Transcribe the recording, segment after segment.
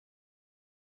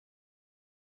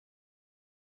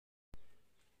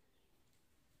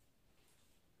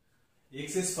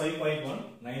Exercise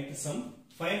 5.1, ninth sum.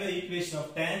 Find the equation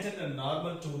of tangent and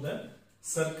normal to the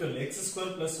circle x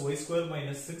square plus y square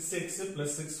minus 6x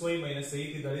plus 6y minus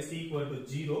 8, that is equal to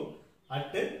 0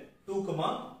 at 2,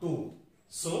 2.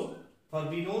 So, for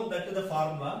we know that the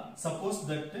formula, suppose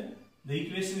that the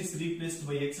equation is replaced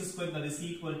by x square, that is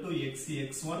equal to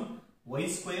x1, y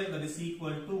square, that is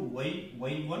equal to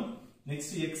y1.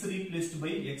 Next, x replaced by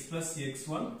x plus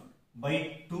x1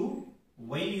 by 2.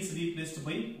 Y is replaced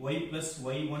by y plus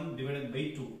y1 divided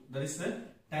by 2. That is the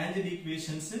tangent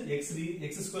equations. X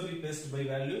square replaced by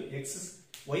value,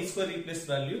 y square replaced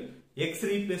value, x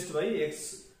replaced by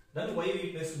x, then y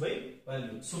replaced by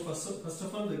value. So first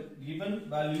of all, the given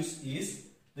values is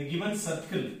the given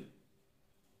circle.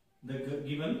 The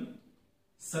given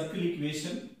circle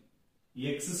equation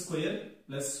x square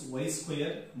plus y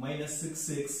square minus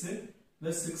 6x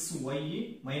plus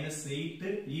 6y minus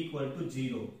 8 equal to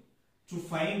 0. To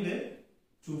find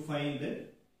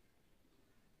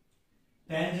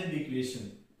tangent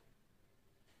equation.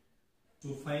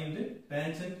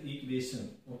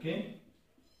 Okay.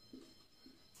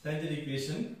 Tangent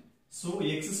equation. So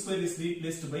x square is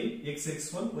replaced by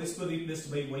x1, y square replaced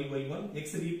by y1,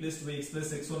 x replaced by x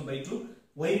plus x1 by 2,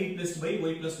 y replaced by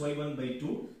y plus y1 by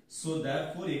 2. So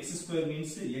therefore x square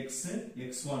means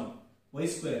x1, y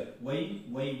square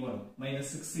y1 minus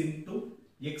 6 into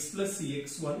x plus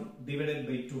x1 divided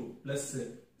by 2 plus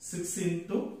 6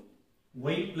 into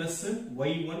y plus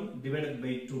y1 divided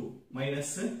by 2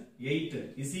 minus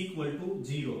 8 is equal to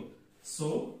 0.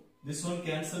 So this one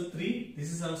cancel 3,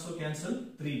 this is also cancel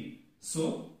 3.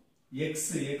 So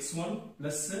x1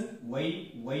 plus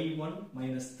y1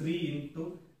 minus 3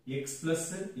 into x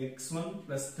plus x1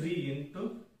 plus 3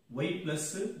 into y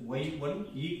plus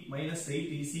y1 minus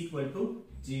 8 is equal to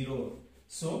 0.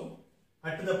 So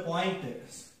at the point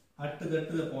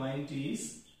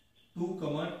is 2,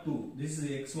 2. This is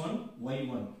x1,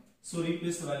 y1. So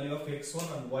replace the value of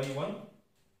x1 and y1.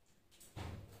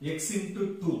 X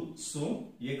into 2.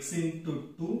 So x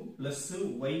into 2 plus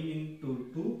y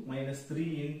into 2 minus 3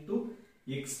 into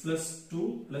x plus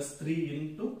 2 plus 3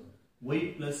 into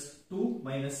y plus 2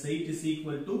 minus 8 is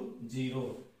equal to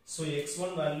 0. So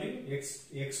x1 value,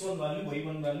 x1 value,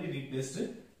 y1 value replaced.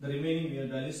 The remaining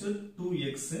values are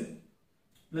 2x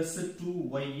plus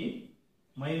 2y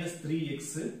minus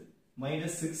 3x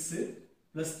minus 6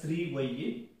 plus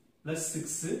 3y plus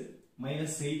 6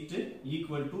 minus 8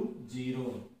 equal to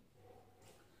 0.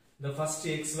 The first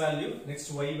x value,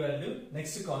 next y value,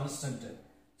 next constant.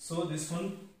 So this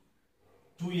one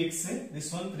 2x,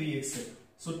 this one 3x.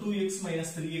 So 2x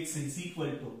minus 3x is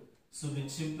equal to, so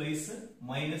which implies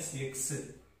minus x.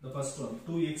 The first one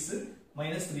 2x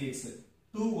minus 3x,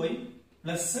 2y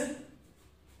plus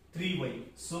 3y,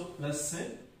 so plus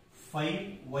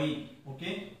 5y.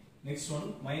 Okay, next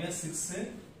one minus 6,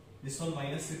 this one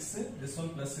minus 6, this one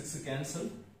plus 6 cancel.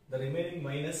 The remaining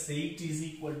minus 8 is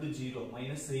equal to 0.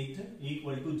 Minus 8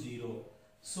 equal to 0.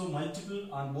 So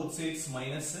multiple on both sides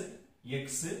minus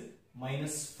x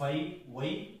minus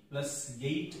 5y plus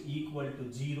 8 equal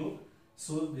to 0.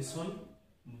 So this one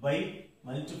by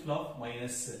multiple of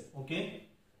minus. Okay.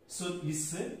 So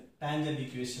this is tangent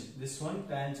equation. This one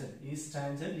tangent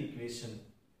equation.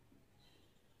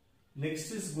 Next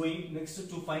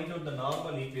to find out the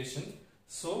normal equation.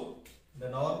 So the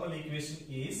normal equation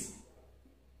is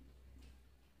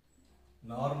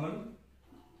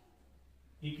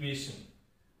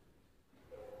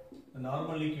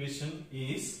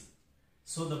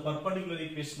so the perpendicular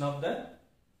equation of the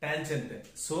tangent.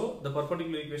 So the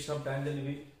perpendicular equation of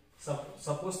tangent,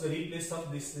 suppose the replace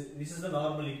of this is the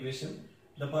normal equation.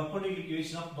 The perpendicular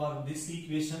equation of this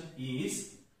equation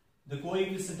is the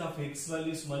coefficient of x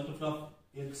value is multiple of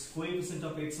x, coefficient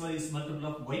of x value is multiple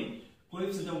of y,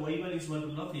 coefficient of y value is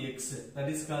multiple of x. That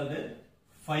is called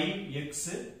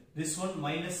 5x. This one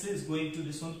minus is going to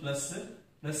this one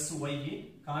plus y.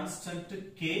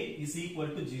 Constant k is equal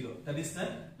to 0. That is the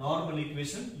normal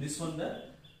equation. This one the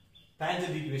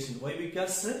tangent equation. Why?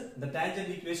 Because the tangent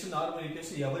equation, normal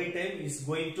equation, every time is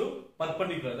going to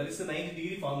perpendicular. That is the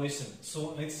 90-degree formation.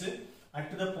 So next,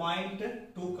 at the point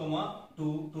 2,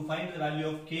 2 to find the value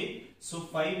of k. So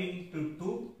 5 into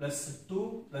 2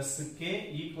 plus k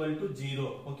equal to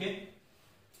 0. Okay.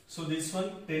 So this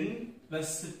one 10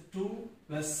 plus 2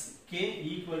 plus k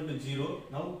equal to 0.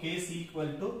 Now k is equal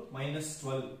to minus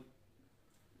 12.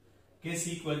 K is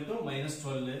equal to minus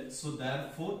 12. So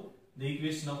therefore the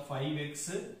equation of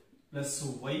 5x plus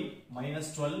y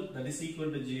minus 12, that is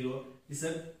equal to 0, is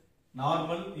a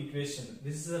normal equation.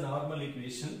 This is a normal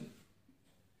equation.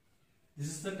 This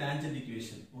is the tangent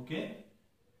equation. Okay.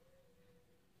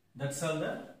 That's all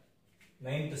the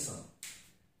 9th sum.